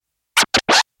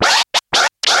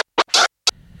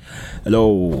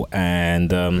Hello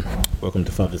and welcome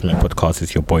to Father's Men Podcast.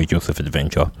 It's your boy Joseph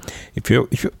Adventure. If you,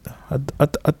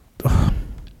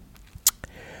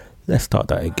 let's start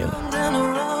that again. Round and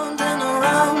around and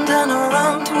around and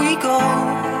around we go,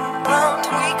 round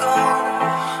we go.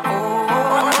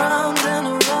 Oh, round and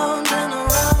around and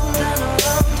around and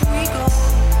around we go.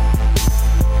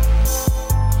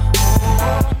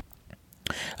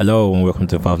 Hello and welcome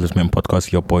to Father's Men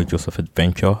Podcast. Your boy Joseph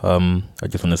Adventure. I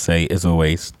just want to say, as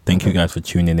always, thank you guys for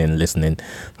tuning in, listening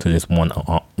to this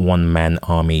one man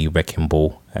army wrecking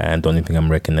ball. And the only thing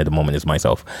I'm wrecking at the moment is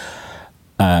myself.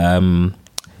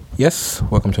 Yes,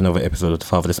 welcome to another episode of the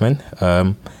Fatherless Men.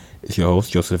 It's your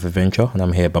host, Joseph Adventure, and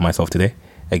I'm here by myself today.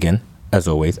 Again, as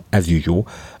always, as usual.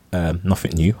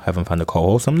 Nothing new. Haven't found a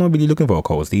co-host. I'm not really looking for a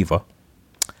co-host either.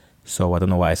 So I don't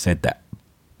know why I said that.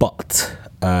 But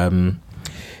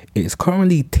it's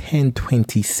currently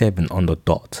 10:27 on the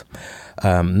dot.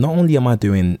 Not only am I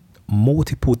doing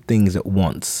multiple things at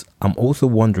once, I'm also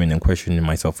wondering and questioning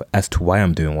myself as to why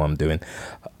I'm doing what I'm doing.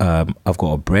 I've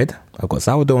got a bread. I've got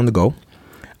sourdough on the go.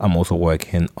 I'm also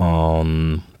working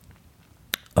on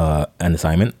an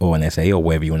assignment or an essay or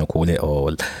whatever you want to call it,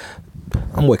 or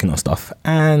I'm working on stuff.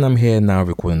 And I'm here now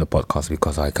recording the podcast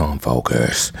because I can't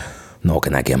focus. Nor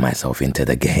can I get myself into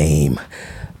the game.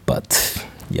 But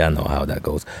yeah, I know how that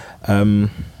goes.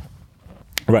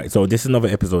 Right, so this is another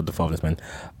episode of The Fatherless Men.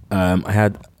 I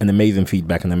had an amazing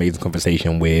feedback, an amazing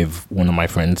conversation with one of my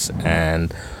friends,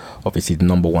 and obviously the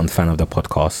number one fan of the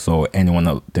podcast. So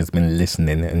anyone that's been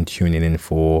listening and tuning in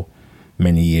for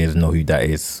many years know who that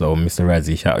is. So Mr.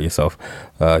 Razzie, shout out yourself.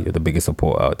 You're the biggest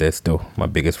supporter out there, still my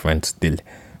biggest friend still.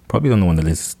 Probably the only one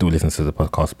that still listens to the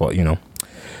podcast, but you know,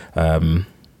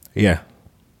 yeah,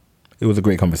 it was a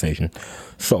great conversation.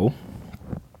 So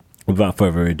without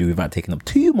further ado, without taking up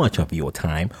too much of your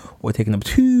time or taking up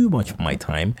too much of my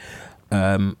time,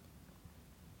 I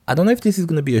don't know if this is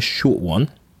going to be a short one,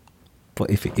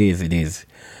 but if it is, it is.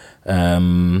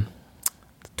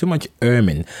 Too much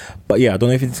ermine. But yeah, I don't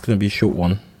know if it's going to be a short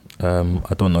one.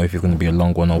 I don't know if it's going to be a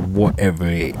long one or whatever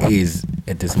it is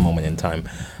at this moment in time.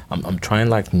 I'm trying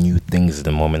like new things at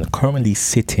the moment. I'm currently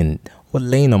sitting or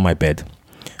laying on my bed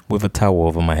with a towel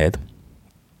over my head.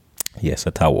 Yes,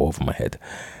 a towel over my head.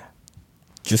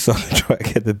 Just so I try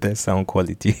to get the best sound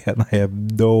quality, and I have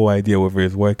no idea whether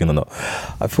it's working or not.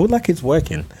 I feel like it's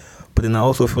working, but then I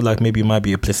also feel like maybe it might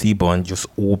be a placebo and just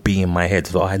all be in my head.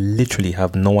 So I literally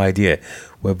have no idea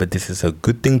whether this is a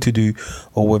good thing to do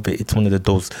or whether it's one of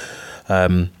those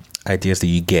ideas that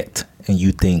you get and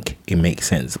you think it makes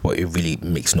sense, but it really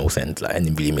makes no sense, and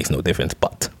it really makes no difference.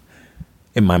 But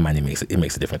in my mind, it makes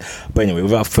a difference. But anyway,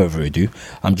 without further ado,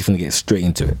 I'm just gonna get straight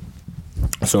into it.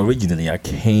 So originally I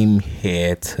came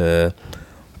here to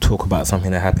talk about something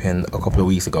that happened a couple of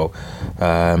weeks ago,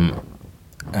 and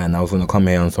I was going to come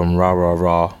here on some rah rah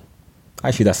rah.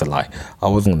 Actually, that's a lie. I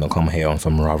wasn't going to come here on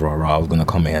some rah rah rah. I was going to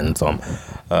come here on some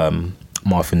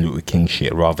Martin Luther King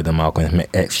shit rather than Malcolm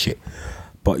X shit.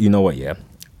 But you know what, yeah,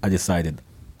 I decided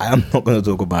I'm not going to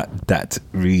talk about that,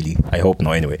 really. I hope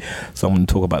not, anyway. So I'm going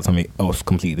to talk about something else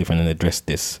completely different and address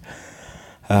this.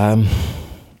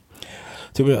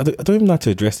 So I don't even know how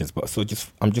to address this, but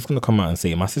I'm just going to come out and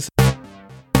say my sister.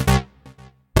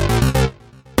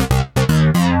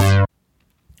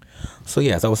 So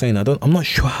yeah, as I was saying, I'm not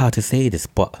sure how to say this,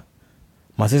 but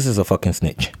my sister's a fucking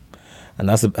snitch, and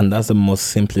that's the most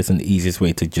simplest and easiest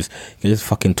way to just get this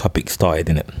fucking topic started,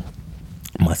 innit?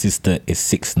 My sister is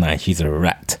 6'9". She's a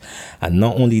rat, and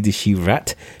not only did she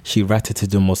ratted to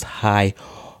the most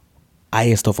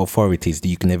highest of authorities that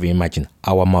you can ever imagine,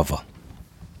 our mother.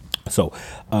 So,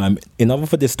 in order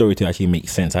for this story to actually make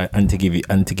sense, I need to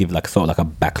give like sort of like a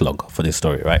backlog for this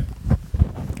story, right?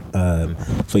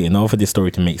 So yeah, in order for this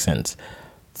story to make sense,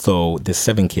 so there's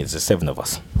 7 kids, there's 7 of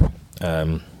us.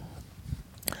 I'm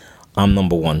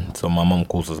number 1, so my mom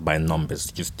calls us by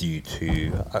numbers just due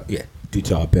to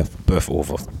our birth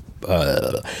order.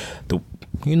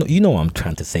 You know what I'm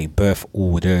trying to say, birth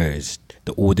orders,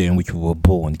 the order in which we were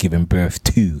born, given birth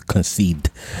to,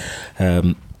 conceived.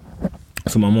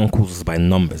 So my mom calls us by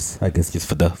numbers, I guess, just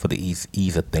for the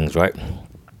ease of things, right?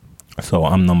 So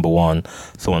I'm number 1,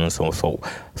 so on and so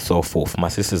forth. My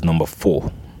sister's number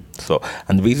 4. So,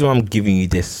 and the reason why I'm giving you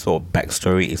this sort of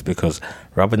backstory is because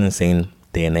rather than saying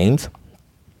their names,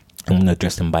 I'm going to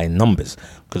address them by numbers,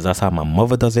 because that's how my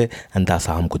mother does it, and that's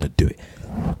how I'm going to do it.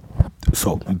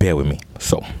 So bear with me.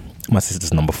 So my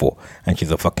sister's number 4, and she's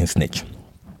a fucking snitch.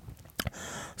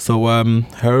 So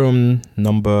her and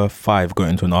number 5 got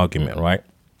into an argument, right?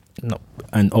 No,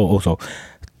 and also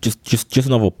just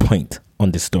another point on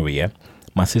this story, yeah.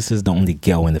 My sister's the only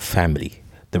girl in the family.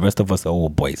 The rest of us are all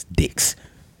boys, dicks.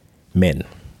 men.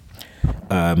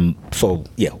 So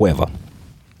yeah, whatever.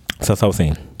 So as I was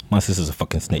saying, my sister's a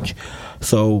fucking snitch.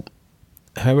 So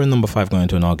her and number 5 got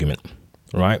into an argument,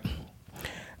 right?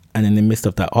 And in the midst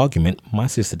of that argument, my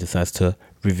sister decides to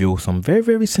reveal some very,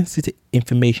 very sensitive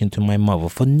information to my mother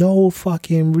for no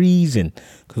fucking reason.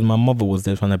 Because my mother was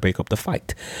there trying to break up the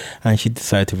fight. And she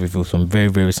decided to reveal some very,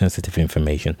 very sensitive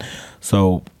information.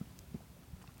 So,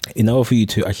 in order for you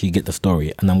to actually get the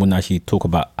story, and I'm going to actually talk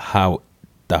about how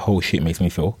that whole shit makes me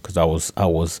feel, because I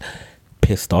was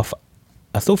pissed off.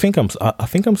 I think I'm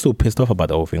still pissed off about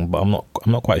the whole thing, but I'm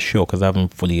not quite sure because I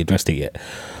haven't fully addressed it yet.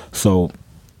 So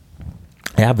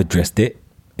I have addressed it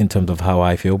in terms of how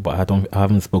I feel, but I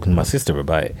haven't spoken to my sister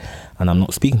about it, and I'm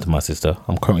not speaking to my sister.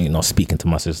 I'm currently not speaking to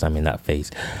my sister. I'm in that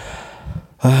phase.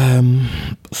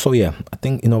 So yeah, I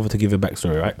think in order to give a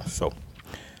backstory, right? So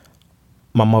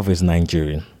my mother is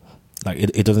Nigerian. Like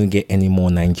it doesn't get any more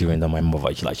Nigerian than my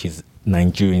mother. She's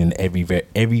Nigerian in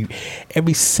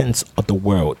every sense of the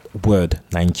word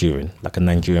Nigerian, like a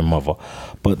Nigerian mother.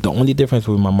 But the only difference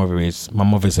with my mother is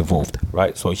evolved,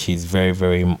 right? So she's very,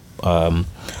 very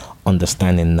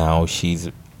understanding now. She's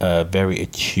very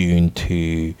attuned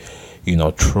to,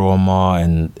 trauma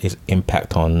and its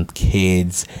impact on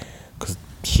kids, because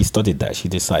she studied that. She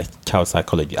did child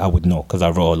psychology. I would know because I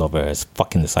wrote all of her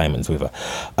fucking assignments with her.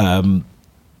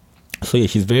 So yeah,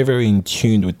 she's very, very in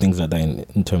tune with things like that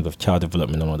in terms of child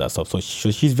development and all that stuff. So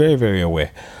she's very, very aware.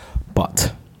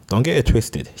 But don't get it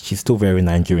twisted. She's still very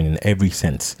Nigerian in every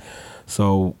sense.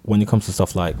 So when it comes to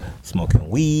stuff like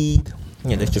smoking weed,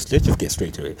 yeah, let's just get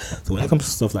straight to it. So when it comes to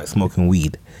stuff like smoking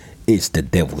weed, it's the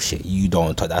devil shit. You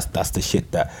don't talk. That's the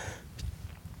shit that.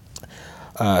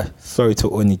 Sorry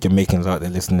to any Jamaicans out there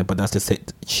listening, but that's the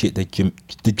shit that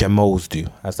the Jamos do,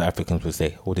 as the Africans would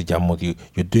say. Or the Jamos,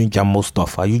 you're doing Jamo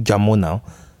stuff. Are you Jamo now?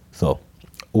 So,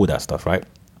 all that stuff, right?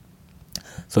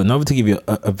 So, in order to give you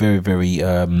a very, very,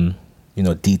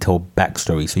 detailed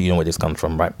backstory, so you know where this comes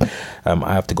from, right?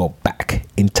 I have to go back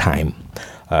in time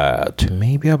to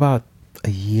maybe about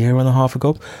a year and a half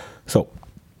ago. So,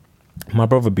 my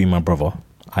brother being my brother,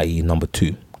 i.e. number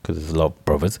 2, because there's a lot of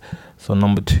brothers. So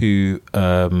number 2,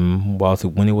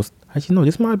 when it was actually no,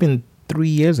 this might have been 3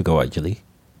 years ago actually.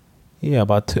 Yeah,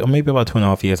 about 2, or maybe about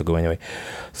 2.5 years ago anyway.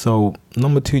 So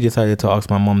number 2 decided to ask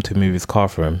my mom to move his car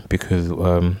for him because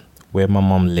where my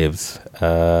mom lives,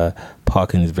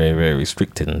 parking is very, very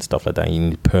restricted and stuff like that. You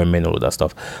need permit and all that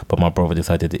stuff. But my brother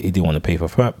decided that he didn't want to pay for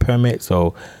permit,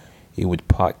 so he would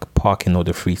park in all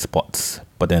the free spots.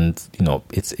 But then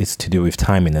it's to do with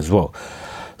timing as well.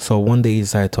 So one day he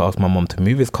decided to ask my mom to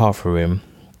move his car for him.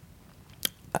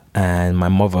 And my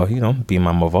mother, being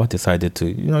my mother, decided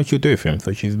to, she'll do it for him.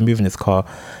 So she's moving his car.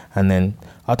 And then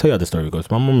I'll tell you how the story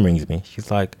goes. My mom rings me. She's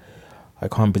like, I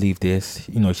can't believe this.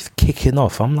 She's kicking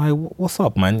off. I'm like, what's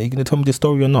up, man? Are you going to tell me this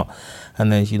story or not?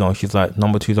 And then, she's like,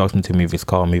 number 2's asked me to move his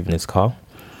car. I'm moving his car.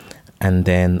 And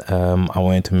then I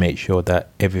wanted to make sure that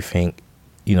everything,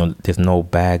 there's no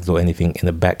bags or anything in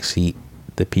the back seat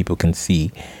that people can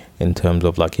see. In terms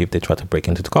of like if they try to break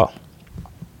into the car.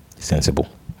 Sensible.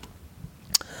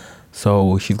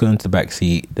 So she's going to the back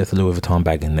seat. There's a Louis Vuitton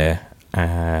bag in there.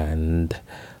 And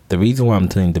the reason why I'm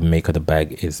telling them to make her the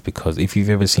bag is because if you've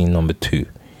ever seen number 2,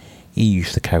 he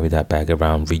used to carry that bag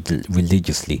around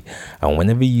religiously. And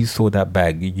whenever you saw that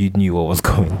bag, you knew what was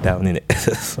going down in it.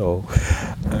 So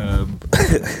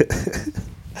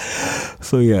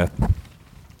yeah.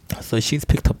 So she's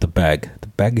picked up the bag. The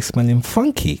bag is smelling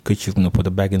funky because she's going to put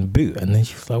the bag in the boot. And then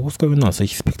she's like, what's going on? So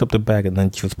she's picked up the bag and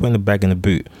then she was putting the bag in the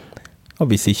boot.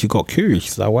 Obviously, she got curious.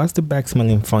 She's like, why is the bag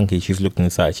smelling funky? She's looking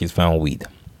inside. She's found weed.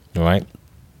 All right.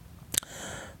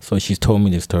 So she's told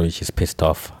me the story. She's pissed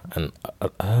off. And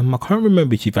I can't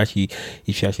remember if she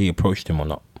actually approached him or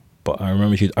not. But I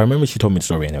remember she told me the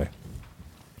story anyway.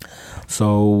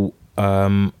 So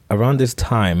around this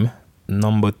time,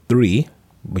 number 3,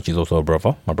 which is also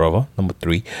my brother, number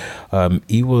 3,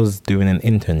 he was doing an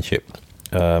internship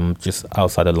just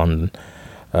outside of London.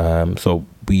 So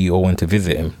we all went to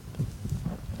visit him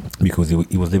because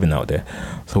he was living out there.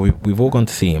 So we've all gone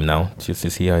to see him now just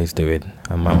to see how he's doing.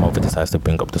 And my mother decides to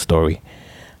bring up the story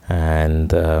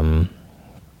and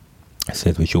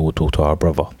said we should all talk to our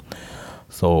brother.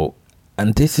 So,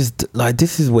 and this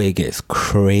is where it gets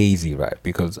crazy, right?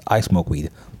 Because I smoke weed.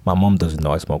 My mom doesn't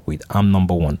know I smoke weed. I'm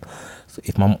number 1. So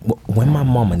when my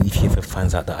mom and if she ever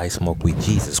finds out that I smoke weed,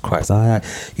 Jesus Christ, I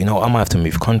might have to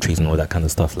move countries and all that kind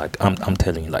of stuff. Like I'm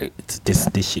telling you, like this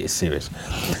shit is serious.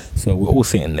 So we're all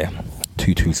sitting there,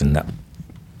 tutus and that,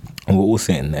 and we're all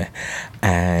sitting there,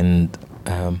 and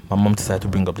my mom decided to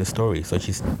bring up this story. So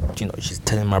she's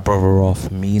telling my brother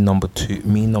off. Me, number two,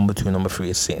 number three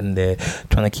is sitting there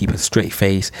trying to keep a straight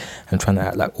face and trying to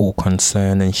act like all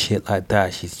concerned and shit like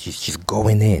that. She's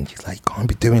going in. She's like, can't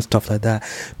be doing stuff like that.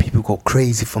 People go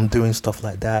crazy from doing stuff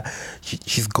like that.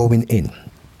 She's going in.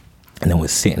 And then we're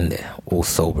sitting there all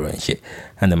sober and shit.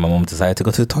 And then my mom decided to go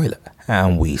to the toilet.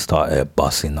 And we started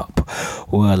busting up.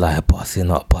 We were like busting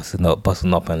up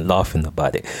and laughing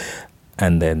about it.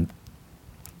 And then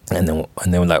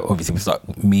like obviously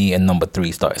me and number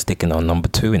three started sticking on number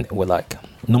two, and we're like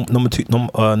number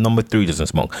three doesn't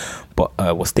smoke, but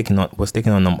we're sticking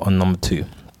on number two,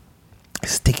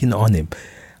 sticking on him,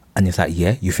 and it's like,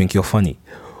 yeah, you think you're funny?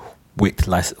 Wait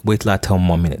till I tell him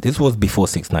 1 minute. This was before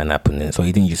 6ix9ine happened, so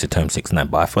he didn't use the term 6ix9ine,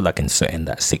 but I felt like inserting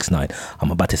that 6ix9ine.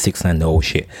 I'm about to 6ix9ine the whole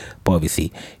shit, but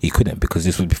obviously he couldn't because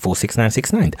this was before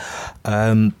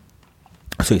 6ix9ine.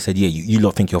 So he said, yeah, you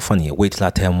lot think you're funny. Wait till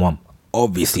I tell him 1.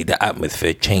 Obviously the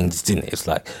atmosphere changed, didn't it? It's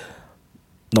like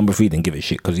number three didn't give a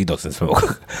shit because he doesn't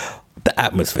smoke. The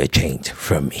atmosphere changed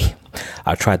from me.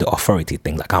 I tried the authority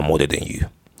thing, like, I'm older than you,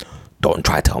 don't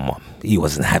try to tell mom. He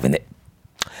wasn't having it.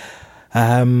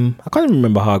 I can't even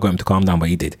remember how I got him to calm down, but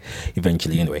he did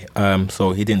eventually anyway.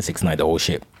 So he didn't 6ix9ine the whole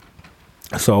shit.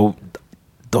 So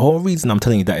the whole reason I'm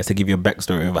telling you that is to give you a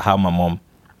backstory of how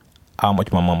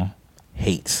much my mom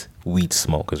hates weed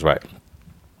smokers, right?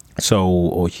 So,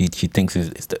 or she thinks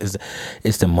it's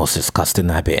the most disgusting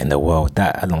habit in the world,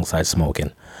 that alongside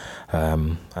smoking,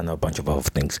 and a bunch of other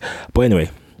things. But anyway,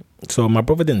 so my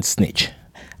brother didn't snitch,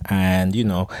 and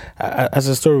as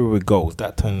the story goes,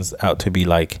 that turns out to be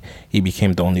like he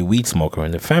became the only weed smoker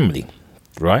in the family,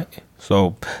 right?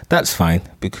 So that's fine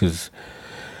because,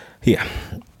 yeah,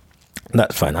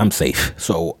 that's fine. I'm safe,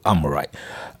 so I'm alright.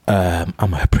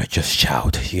 I'm a precious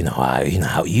child. You know how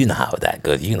that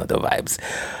goes. You know the vibes.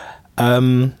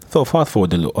 So fast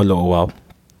forward a little while.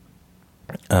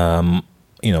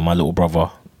 My little brother,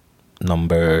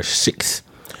 number 6,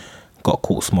 got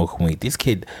caught smoking weed. This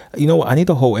kid, you know what? I need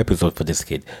a whole episode for this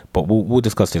kid, but we'll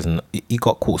discuss this. He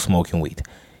got caught smoking weed.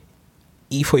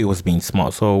 He thought he was being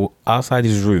smart. So outside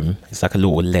his room, it's like a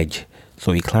little ledge.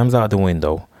 So he climbs out the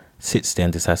window, sits there,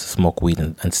 and decides to smoke weed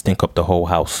and stink up the whole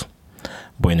house.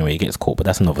 But anyway, he gets caught, but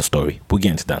that's another story. We'll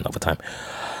get into that another time.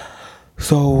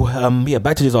 So,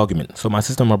 back to this argument. So my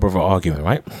sister and my brother are arguing,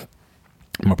 right?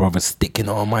 My brother's sticking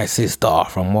on my sister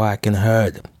from what I can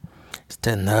heard. It's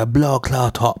telling her blood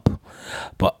clot up.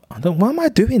 But why am I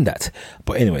doing that?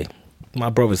 But anyway, my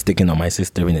brother's sticking on my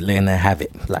sister and letting her have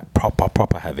it. Like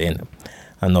proper have it in.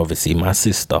 And obviously my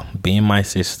sister, being my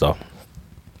sister,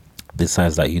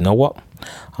 decides that, you know what?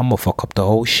 I'm going to fuck up the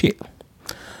whole shit.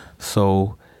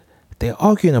 So they're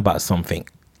arguing about something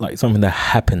that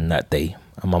happened that day,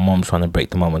 and my mom's trying to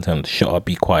break them up and tell them to shut up,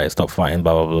 be quiet, stop fighting,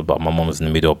 blah blah blah blah. My mom was in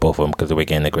the middle of both of them because they were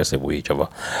getting aggressive with each other.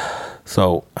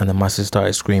 So, and then my sister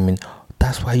started screaming,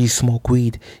 "That's why you smoke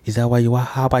weed? Is that why you are?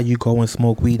 How about you go and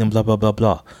smoke weed and blah blah blah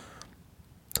blah?"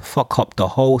 Fuck up the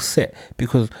whole set,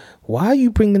 because why are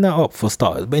you bringing that up for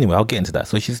starters? But anyway, I'll get into that.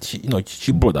 So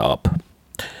she brought that up.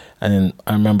 And then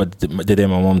I remember the day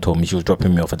my mom told me she was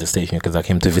dropping me off at the station because I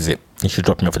came to visit, and she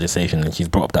dropped me off at the station, and she's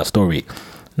brought up that story.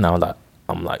 Now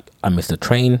I'm like, I missed the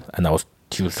train, and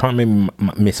she was trying to make me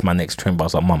miss my next train, but I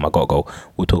was like, Mom, I gotta go.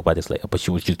 We'll talk about this later. But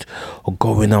she was just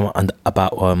going on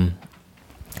about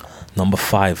number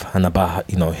 5 and about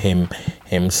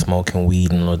him smoking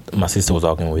weed, and my sister was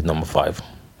arguing with number 5.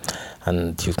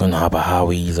 And she was going on about how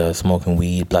he's smoking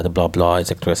weed, blah, blah, blah,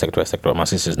 etc., etc., etc. My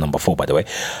sister's number 4, by the way.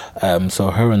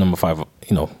 So her and number 5,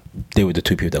 they were the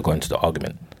two people that got into the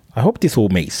argument. I hope this all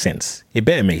makes sense. It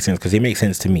better make sense because it makes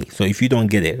sense to me. So if you don't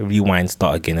get it, rewind,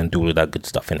 start again, and do all that good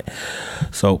stuff in it.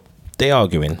 So they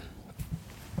arguing,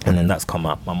 and then that's come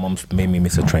up. My mom's made me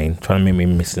miss a train, trying to make me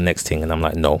miss the next thing, and I'm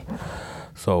like, no.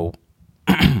 So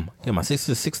yeah, my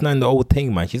sister's 6ix9ine the old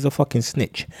thing, man. She's a fucking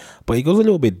snitch. But it goes a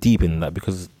little bit deep in that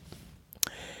because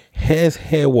here's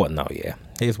what now, yeah.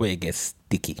 Here's where it gets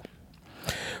sticky.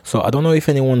 So I don't know if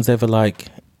anyone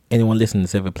listening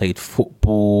has ever played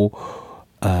football,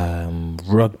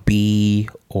 rugby,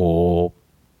 or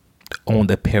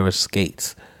owned a pair of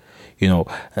skates.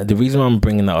 The reason I'm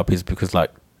bringing that up is because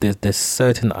there's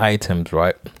certain items,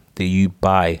 right, that you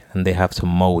buy and they have to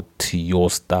mold to your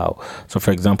style. So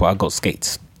for example, I got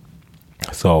skates.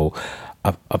 So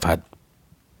I've had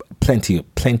plenty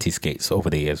skates over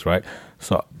the years, right?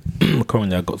 So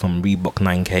currently I got some Reebok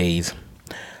 9Ks.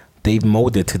 They've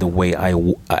molded to the way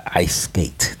I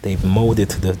skate. They've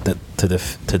molded to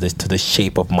the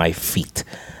shape of my feet,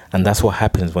 and that's what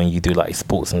happens when you do like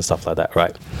sports and stuff like that,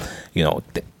 right?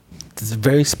 there's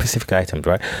very specific items,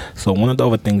 right? So one of the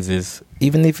other things is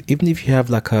even if you have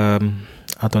like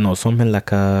I don't know, something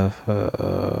like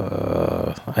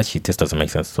actually this doesn't make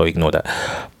sense, so ignore that.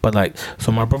 But like,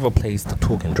 so my brother plays the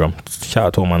talking drum. Shout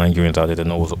out to all my Nigerians out there that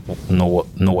know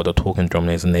what the talking drum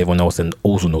is, and everyone else and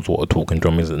also knows what a talking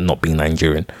drum is, and not being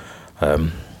Nigerian.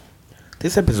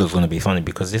 This episode is going to be funny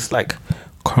because it's like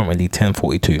currently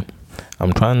 10:42.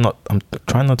 I'm trying not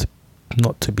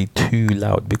to be too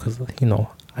loud because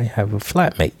I have a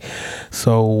flatmate,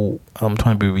 so I'm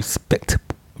trying to be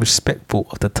respectful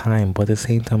of the time, but at the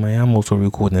same time I am also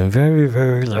recording very,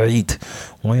 very late.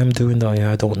 Why I'm doing that,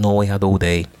 I don't know. I had all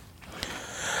day.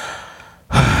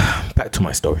 Back to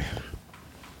my story.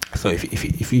 So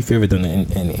if you've ever done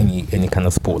any kind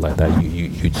of sport like that,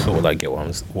 you sort of like get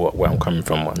where I'm coming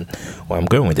from and where I'm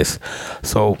going with this.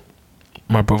 So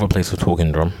my brother plays the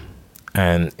talking drum,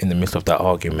 and in the midst of that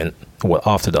argument,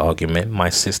 after the argument, my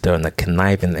sister and a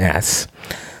conniving ass,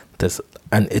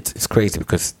 and it's crazy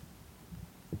because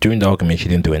during the argument she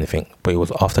didn't do anything, but it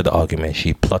was after the argument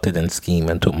she plotted and schemed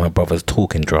and took my brother's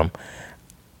talking drum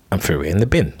and threw it in the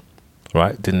bin.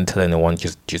 Right? Didn't tell anyone,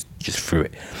 just threw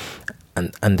it.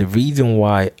 And the reason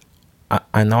why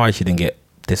I know I shouldn't get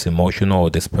this emotional or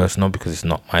this personal because it's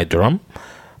not my drum,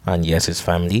 and yes, it's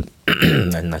family,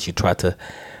 and I should try to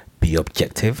be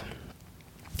objective,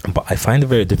 but I find it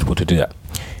very difficult to do that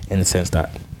in the sense that,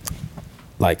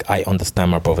 like, I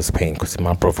understand my brother's pain because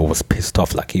my brother was pissed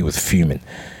off, like he was fuming,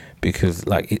 because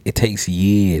like it takes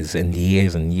years and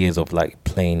years and years of like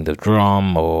playing the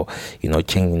drum or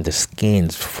changing the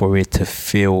skins for it to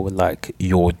feel like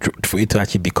for it to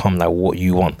actually become like what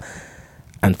you want,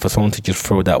 and for someone to just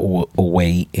throw that all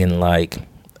away in like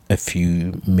a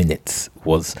few minutes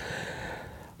was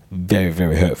very,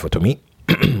 very hurtful to me.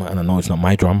 And I know it's not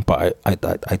my drum, but I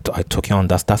took it on.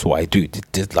 That's what I do.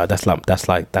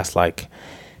 That's like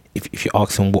if you're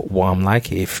asking what I'm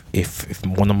like, if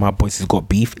one of my boys has got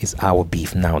beef, it's our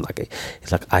beef now. Like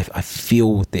it's like I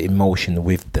feel the emotion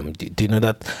with them. Do you know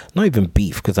that? Not even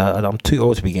beef, because I'm too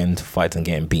old to be getting into fights and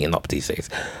getting beaten up these days.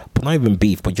 But not even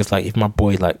beef, but just like if my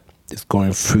boy like is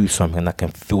going through something, I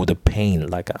can feel the pain.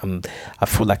 Like I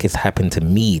feel like it's happened to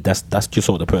me. That's just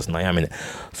sort of the person I am in it.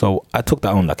 So I took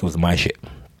that on like it was my shit.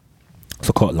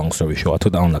 So cut long story short, I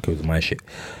took that on like it was my shit,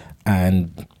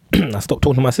 and I stopped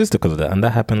talking to my sister because of that. And that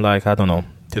happened like, I don't know,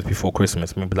 just before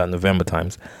Christmas, maybe like November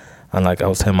times. And like I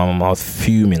was telling my mom, I was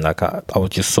fuming. Like I was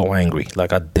just so angry.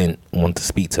 Like I didn't want to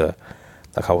speak to her.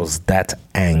 Like I was that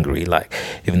angry. Like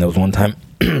even there was one time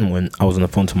when I was on the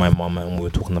phone to my mom and we were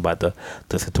talking about the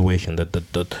situation,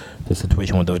 the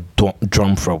situation with the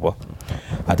drum thrower.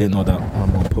 I didn't know that my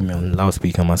mom put me on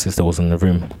loudspeaker and my sister was in the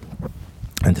room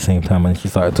at the same time, and she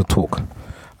started to talk.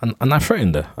 And I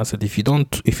threatened her. I said, if you don't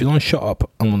shut up,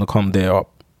 I'm gonna come there up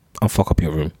and fuck up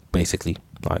your room. Basically,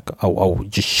 like I'll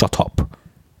just shut up.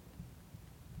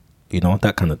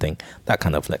 That kind of thing, that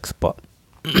kind of flex. But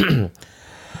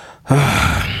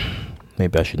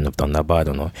maybe I shouldn't have done that. But I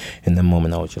don't know. In the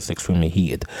moment, I was just extremely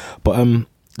heated. But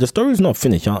the story's not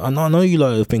finished. I know you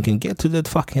lot are thinking, get to the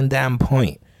fucking damn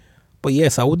point. But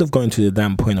yes, I would have gone to the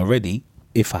damn point already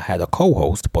if I had a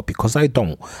co-host. But because I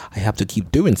don't, I have to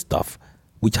keep doing stuff.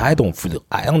 Which I don't feel.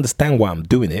 I understand why I'm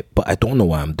doing it, but I don't know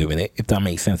why I'm doing it. If that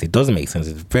makes sense, it doesn't make sense.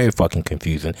 It's very fucking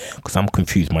confusing because I'm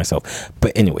confused myself.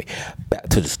 But anyway, back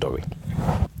to the story.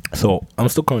 So I'm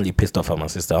still currently pissed off at my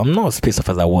sister. I'm not as pissed off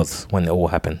as I was when it all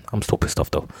happened. I'm still pissed off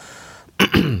though,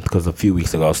 because a few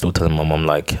weeks ago I was still telling my mom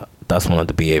like that's one of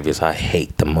the behaviors I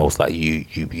hate the most. Like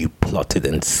you plotted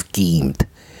and schemed,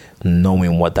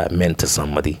 knowing what that meant to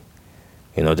somebody.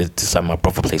 This like my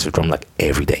brother plays the drum like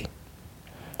every day.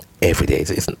 Every day.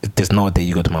 There's no day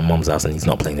you go to my mom's house and he's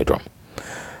not playing the drum.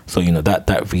 So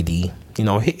that really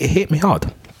it hit me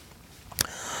hard.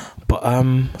 But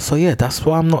so yeah, that's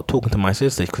why I'm not talking to my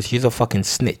sister, because she's a fucking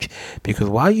snitch. Because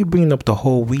why are you bringing up the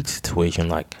whole weed situation?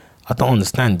 Like I don't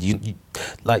understand. You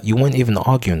weren't even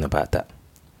arguing about that.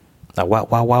 Like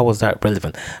why was that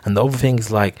relevant? And the other thing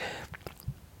is, like,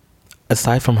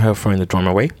 aside from her throwing the drum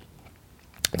away,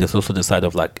 there's also the side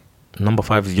of like number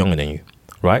 5 is younger than you,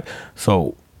 right?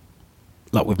 So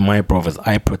like with my brothers,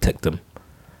 I protect them.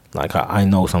 Like I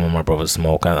know some of my brothers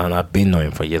smoke, and I've been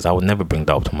knowing for years. I would never bring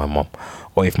that up to my mom,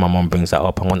 or if my mom brings that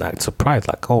up, I'm gonna act surprised,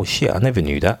 like, oh shit, I never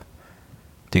knew that.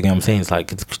 Do you get what I'm saying? It's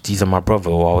like these are my brother,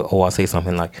 or I'll say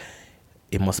something like,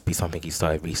 it must be something he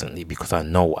started recently, because I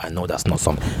know that's not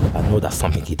something. I know that's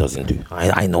something he doesn't do.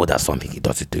 I know that's something he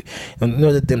doesn't do.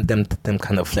 Them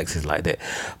kind of flexes like that.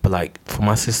 But like for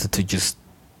my sister to just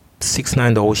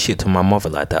 6ix9ine the whole shit to my mother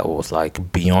like that was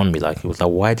like beyond me. Like, it was like,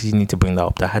 why did you need to bring that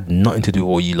up? That had nothing to do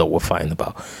with what you lot were fighting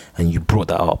about, and you brought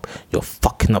that up. You're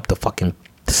fucking up the fucking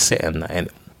set and that. And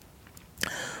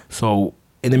so,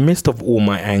 in the midst of all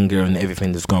my anger and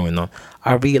everything that's going on,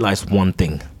 I realized one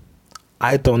thing: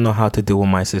 I don't know how to deal with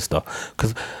my sister.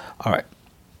 Because, all right,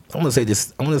 I'm gonna say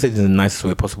this in the nicest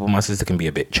way possible. My sister can be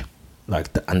a bitch. Like,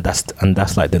 and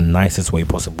that's like the nicest way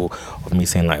possible of me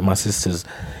saying, like, my sister's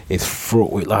is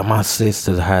fraught with, like, my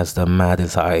sister has the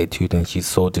maddest attitude and she's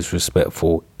so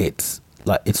disrespectful. It's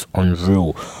like, it's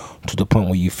unreal, to the point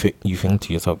where you think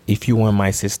to yourself, if you were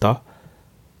my sister,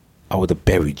 I would have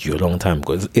buried you a long time,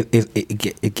 because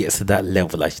it gets to that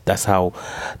level. Like, that's how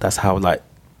like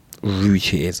rude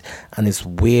she is. And it's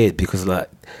weird because, like,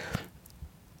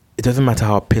 it doesn't matter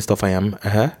how pissed off I am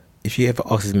at her. If she ever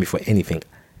asks me for anything,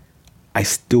 I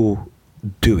still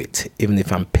do it. Even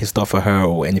if I'm pissed off at her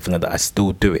or anything like that, I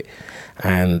still do it.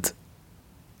 And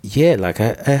yeah, like,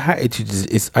 her attitude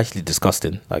is actually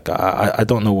disgusting. Like, I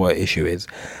don't know what her issue is,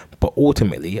 but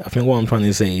ultimately, I think what I'm trying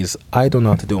to say is, I don't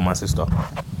know how to deal with my sister.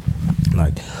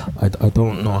 Like, I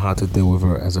don't know how to deal with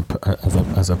her as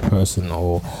a person,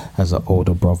 or as an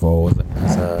older brother, or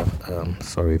as a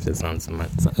sorry if this sounds mad,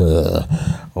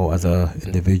 or as a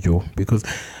individual, because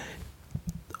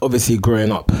obviously,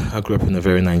 growing up, I grew up in a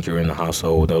very Nigerian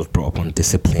household. I was brought up on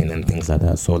discipline and things like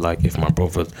that. So, like, if my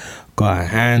brothers got a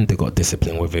hand, they got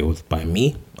discipline, whether it was by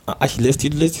me. Actually,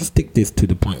 let's just stick this to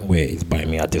the point where it's by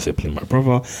me. I discipline my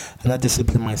brother and I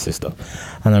discipline my sister.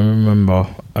 And I remember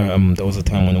there was a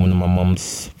time when one of my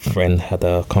mom's friend had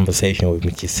a conversation with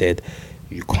me. She said,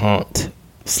 you can't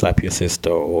slap your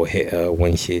sister or hit her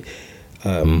when she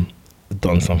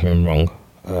done something wrong.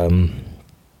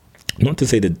 Not to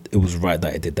say that it was right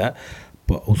that I did that,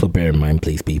 but also bear in mind,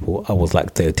 please, people, I was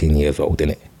like 13 years old,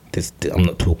 innit? I'm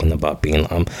not talking about being,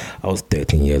 I was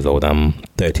 13 years old, I'm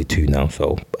 32 now,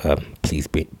 so please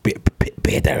bear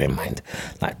that in mind,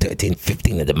 like 13,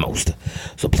 15 at the most,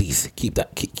 so please keep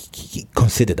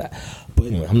consider that. But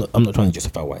anyway, I'm not trying to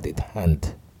justify what I did,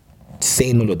 and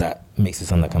saying all of that makes it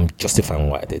sound like I'm justifying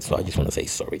what I did, so I just want to say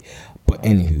sorry. But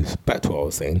anywho, back to what I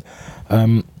was saying.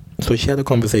 So she had a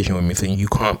conversation with me saying, you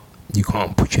can't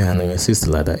put your hand on your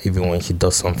sister like that, even when she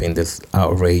does something that's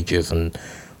outrageous and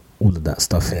all of that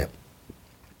stuff in it.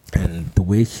 And the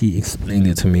way she explained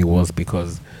it to me was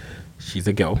because she's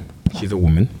a girl, she's a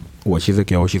woman. Well, she's a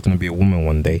girl, she's going to be a woman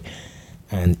one day.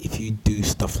 And if you do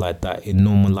stuff like that, it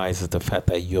normalizes the fact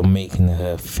that you're making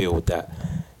her feel that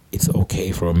it's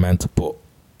okay for a man to put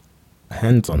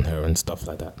hands on her and stuff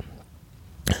like that.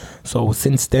 So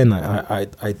since then, I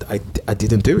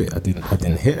didn't do it. I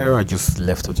didn't hit her. I just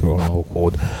left her to her own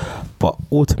accord. But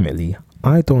ultimately,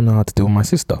 I don't know how to deal with my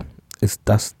sister.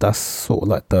 That's sort of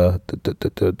like the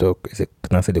is it,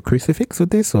 can I say the crucifix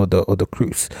of this, or the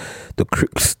crux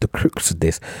of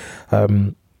this?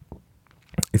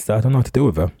 It's that I don't know how to deal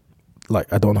with her.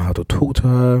 Like, I don't know how to talk to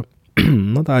her.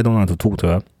 Not that I don't know how to talk to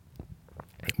her,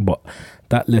 but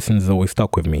that lesson has always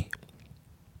stuck with me.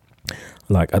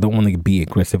 Like, I don't want to be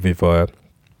aggressive with her.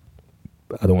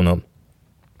 I don't want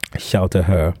to shout at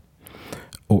her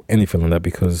or anything like that,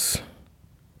 because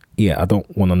yeah, I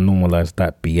don't want to normalize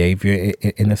that behavior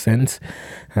in a sense.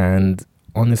 And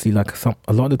honestly, like,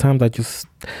 a lot of the times I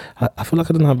feel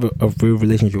like I don't have a real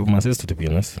relationship with my sister, to be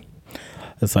honest.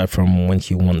 Aside from when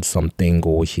she wants something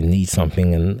or she needs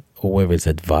something, or whether it's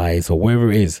advice or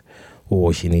whatever it is,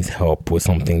 or she needs help with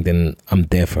something, then I'm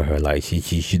there for her. Like,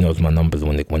 she knows my numbers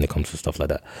when it comes to stuff like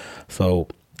that. So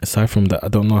aside from that, I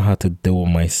don't know how to deal with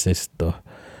my sister,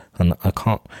 and I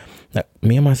can't. Like,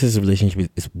 me and my sister's relationship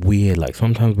is weird. Like,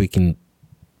 sometimes we can,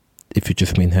 if you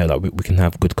just mean her, like, we can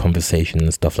have good conversation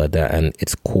and stuff like that, and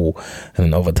it's cool. And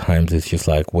then other times it's just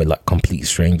like we're like complete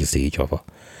strangers to each other.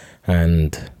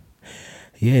 And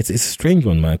yeah, it's a strange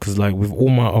one, man, because like with all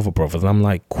my other brothers, I'm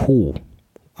like, cool.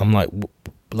 I'm like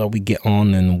we get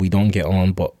on and we don't get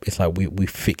on, but it's like we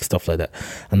fix stuff like that.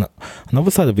 And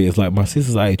another side of it is like my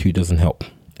sister's attitude doesn't help.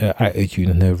 Her attitude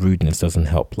and her rudeness doesn't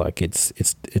help. Like, it's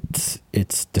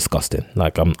disgusting.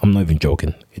 Like, I'm not even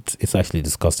joking. It's actually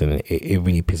disgusting. It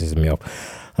really pisses me off.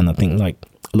 And I think, like,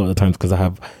 a lot of the times, because I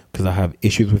have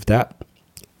issues with that,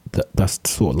 that's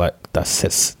sort of like that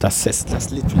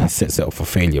literally sets it up for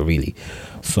failure, really.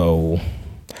 So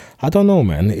I don't know,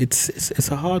 man.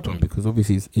 It's a hard one, because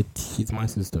obviously she's my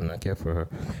sister and I care for her,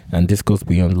 and this goes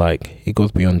beyond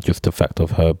just the fact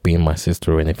of her being my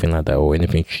sister or anything like that, or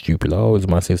anything stupid. Oh, it's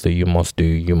my sister, you must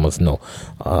know.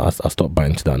 I stopped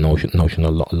buying to that notion a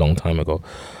long time ago.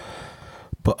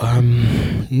 But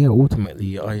yeah,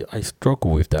 ultimately I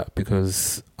struggle with that,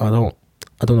 because I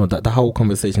I don't know, that the whole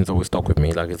conversation's always stuck with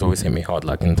me. Like, it's always hit me hard,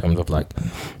 like, in terms of, like,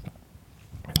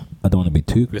 I don't want to be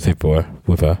too aggressive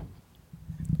with her,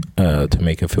 to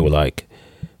make her feel like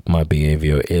my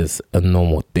behavior is a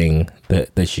normal thing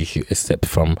that she should accept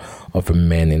from other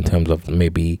men, in terms of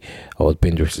maybe I was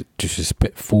being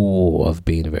disrespectful, or I was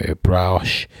being very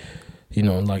brash, you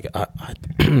know. Like, I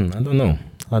don't know.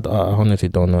 I honestly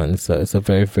don't know, and it's a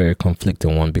very, very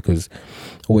conflicting one, because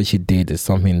what she did is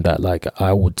something that, like,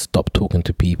 I would stop talking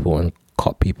to people and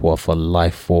cut people off for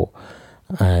life for,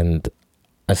 and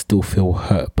I still feel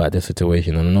hurt by the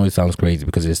situation. And I know it sounds crazy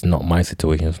because it's not my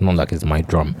situation. It's not like it's my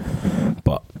drum,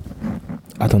 but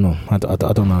I don't know. I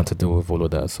don't know how to deal with all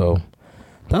of that. So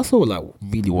that's all, like,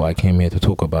 really what I came here to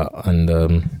talk about. And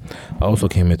I also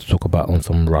came here to talk about on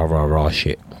some rah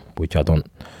shit, which I don't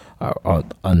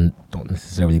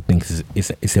necessarily think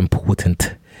it's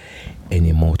important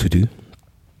anymore to do.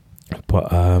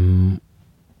 But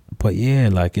yeah,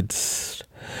 like, it's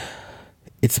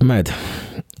mad.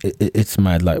 It's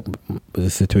mad. Like, the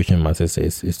situation with my sister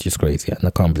is just crazy, and I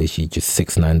can't believe she just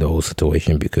 6ix9ine the whole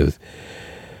situation, because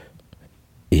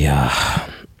yeah,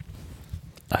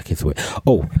 like, it's weird.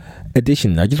 Oh,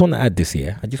 addition, I just want to add this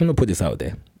here. I just want to put this out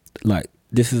there. Like,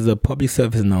 this is a public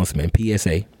service announcement,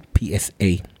 PSA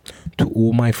to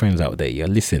all my friends out there. Yeah,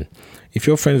 listen, if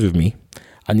you're friends with me,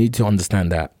 I need to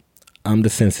understand that I'm the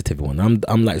sensitive one.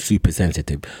 I'm like super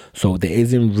sensitive. So there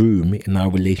isn't room in our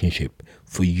relationship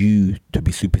for you to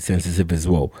be super sensitive as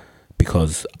well,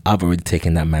 because I've already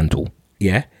taken that mantle.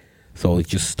 Yeah? So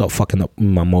just stop fucking up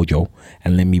my mojo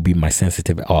and let me be my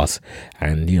sensitive ass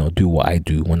and, you know, do what I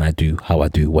do, when I do, how I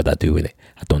do, what I do with it.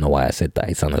 I don't know why I said that.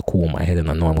 It sounded cool in my head, and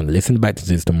I know I'm going to listen back to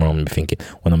this tomorrow and be thinking,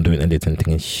 when I'm doing editing,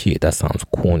 thinking, shit, that sounds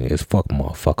corny as fuck,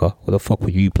 motherfucker. What the fuck were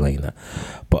you playing that?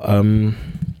 But,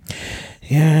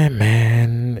 yeah,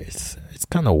 man, it's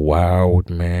kind of wild,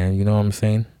 man. You know what I'm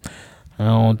saying?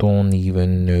 I don't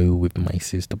even know with my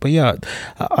sister, but yeah,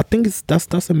 I think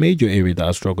that's a major area that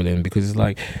I struggle in, because it's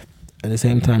like, at the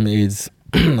same time, it's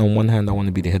on one hand I want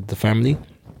to be the head of the family,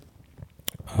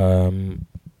 and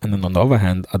then on the other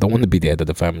hand I don't want to be the head of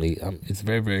the family. It's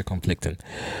very, very conflicting,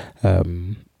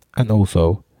 and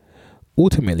also,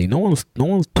 ultimately, no one's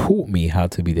taught me how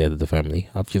to be the head of the family.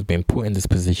 I've just been put in this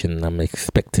position, and I'm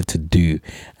expected to do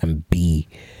and be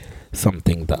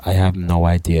something that I have no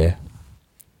idea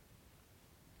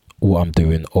what I'm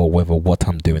doing, or whether what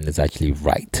I'm doing is actually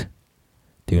right.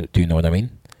 Do you know what I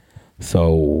mean?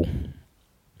 So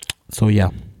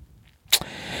yeah,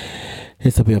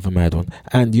 it's a bit of a mad one.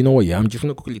 And you know what? Yeah, I'm just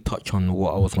gonna quickly touch on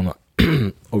what I was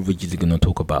originally gonna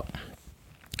talk about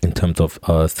in terms of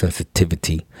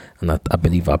sensitivity, and I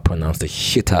believe I pronounced the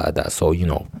shit out of that. So, you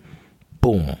know,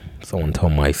 boom, someone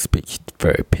told my speech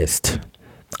therapist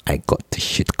I got the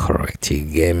shit correct. You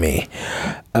get me?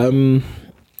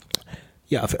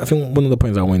 Yeah, I think one of the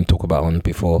points I want to talk about on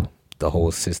before the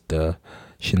whole sister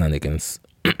shenanigans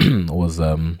was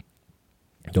I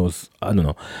don't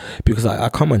know, because I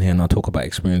come on here and I talk about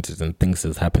experiences and things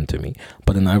that's happened to me,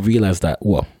 but then I realized that,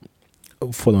 well,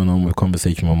 following on with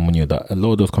conversation with Munya, that a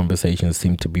lot of those conversations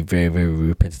seem to be very, very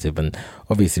repetitive, and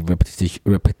obviously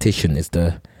repetition is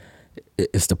the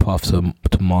path to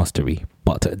mastery.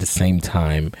 But at the same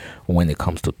time, when it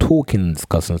comes to talking and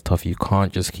discussing stuff, you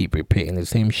can't just keep repeating the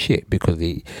same shit, because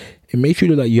it makes you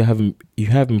look like you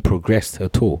haven't progressed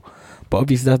at all. But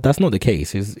obviously that's not the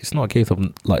case. It's not a case of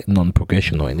like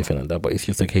non-progression or anything like that, but it's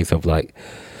just a case of like,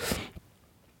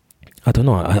 I don't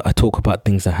know, I talk about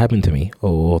things that happened to me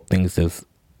or things that's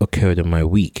occurred in my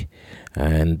week,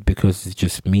 and because it's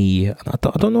just me, I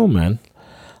don't know, man.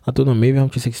 I don't know, maybe I'm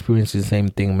just experiencing the same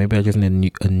thing. Maybe I just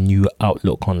need a new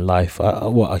outlook on life.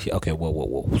 Whoa,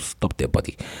 stop there,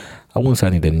 buddy. I won't say I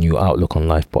need a new outlook on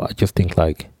life, but I just think,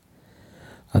 like,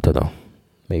 I don't know,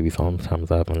 maybe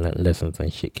sometimes I haven't learned lessons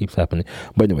and shit keeps happening.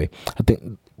 But anyway,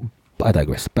 I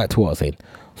digress. Back to what I was saying.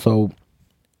 So,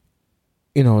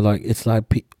 you know, like, it's like,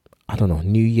 I don't know,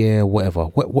 New Year,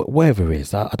 whatever it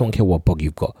is. I don't care what bug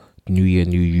you've got. New Year,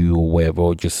 new you, or whatever,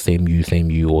 or just same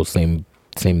you, or same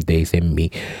day, same me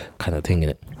kind of thing,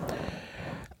 innit?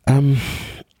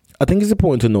 I think it's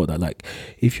important to know that, like,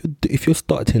 if you're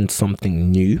starting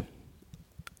something new,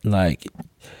 like,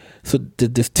 so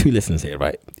there's two lessons here,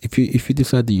 right? If you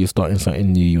decide that you're starting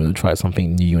something new, you want to try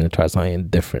something new, you want to try something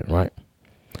different, right?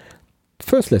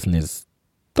 First lesson is,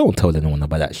 don't tell anyone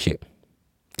about that shit.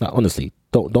 Like, honestly,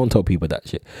 don't tell people that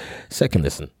shit. Second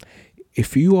lesson,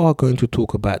 if you are going to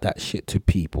talk about that shit to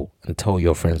people and tell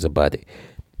your friends about it,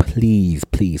 please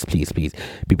be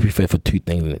prepared for two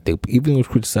things. They'll even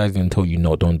criticize you and tell you,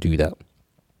 no, don't do that.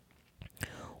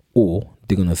 Or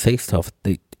they're gonna say stuff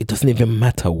that it doesn't even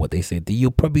matter what they say. You're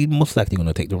probably most likely going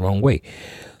to take the wrong way.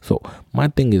 So my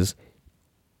thing is,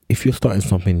 if you're starting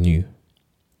something new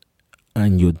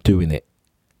and you're doing it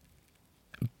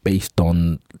based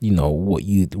on, you know, what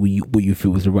you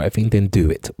feel is the right thing, then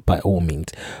do it by all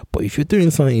means. But if you're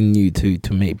doing something new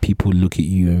to make people look at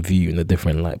you and view you in a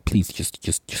different light, please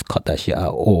just cut that shit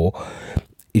out. Or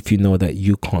if you know that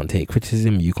you can't take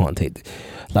criticism, you can't take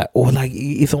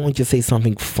if someone just says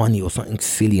something funny or something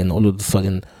silly and all of a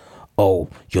sudden, oh,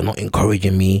 you're not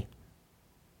encouraging me,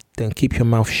 then keep your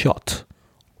mouth shut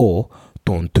or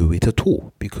don't do it at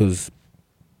all, because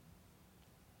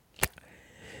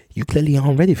you clearly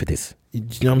aren't ready for this. You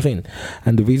know what I'm saying?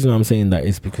 And the reason I'm saying that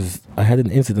is because I had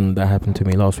an incident that happened to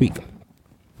me last week.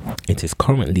 It is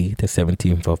currently the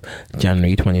 17th of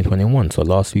January 2021. So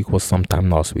last week was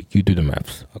sometime last week. You do the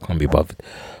maths. I can't be bothered.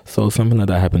 So something like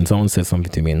that happened. Someone said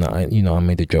something to me and I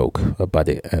made a joke about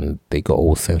it and they got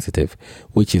all sensitive,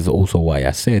 which is also why I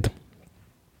said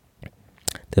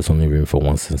there's only room for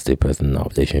one sensitive person in our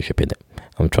relationship, in it.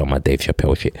 I'm trying my Dave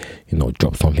Chappelle shit,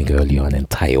 drop something earlier and then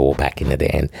tie it all back in at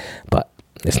the end. But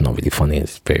it's not really funny.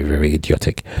 It's very, very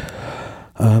idiotic.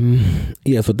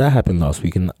 So that happened last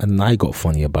week and I got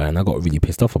funny about it and I got really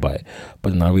pissed off about it.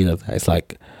 But then I realized that it's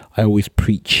like I always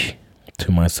preach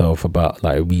to myself about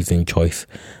like reason, choice,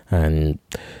 and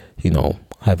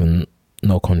having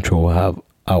no control how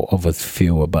others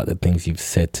feel about the things you've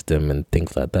said to them and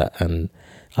things like that. And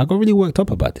I got really worked up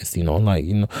about this,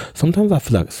 sometimes I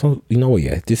feel like,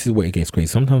 this is where it gets crazy.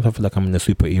 Sometimes I feel like I'm in a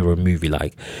superhero movie,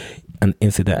 like an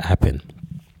incident happened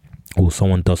or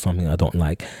someone does something I don't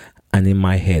like, and in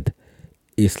my head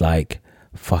it's like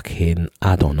fucking,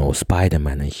 I don't know,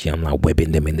 Spider-Man and shit. I'm like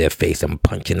webbing them in their face and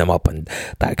punching them up and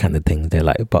that kind of thing. They're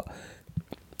like, but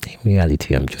in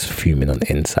reality I'm just fuming on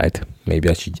the inside. Maybe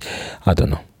I should, I don't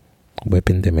know,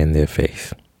 webbing them in their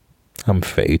face. I'm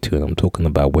 32 and I'm talking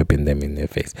about whipping them in their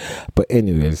face. But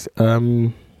anyways,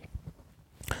 so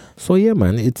yeah,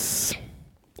 man, I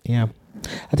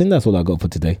think that's all I got for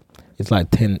today. It's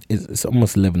like 10, it's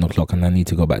almost 11 o'clock and I need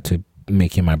to go back to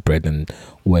making my bread and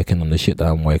working on the shit that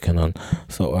I'm working on.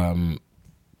 So,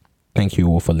 thank you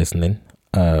all for listening.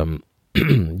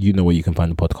 You know where you can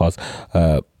find the podcast.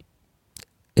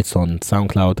 It's on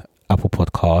SoundCloud, Apple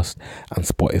Podcast and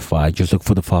Spotify. Just look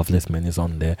for The Fatherless Men is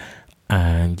on there.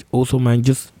 And also, man,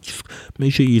 just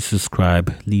make sure you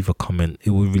subscribe, leave a comment.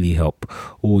 It will really help.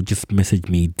 Or just message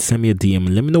me, send me a DM,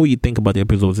 and let me know what you think about the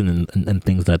episodes and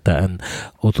things like that. And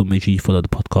also make sure you follow the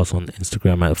podcast on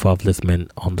Instagram at fatherlessmen_.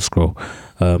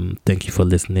 Thank you for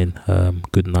listening.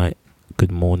 Good night,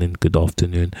 good morning, good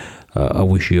afternoon. I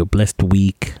wish you a blessed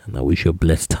week, and I wish you a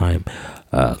blessed time.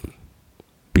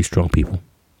 Be strong, people.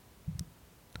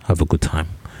 Have a good time.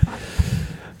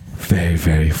 Very,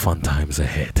 very fun times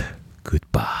ahead.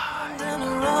 Goodbye. And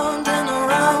around and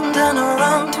around and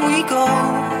around we go,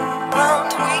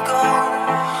 round we go.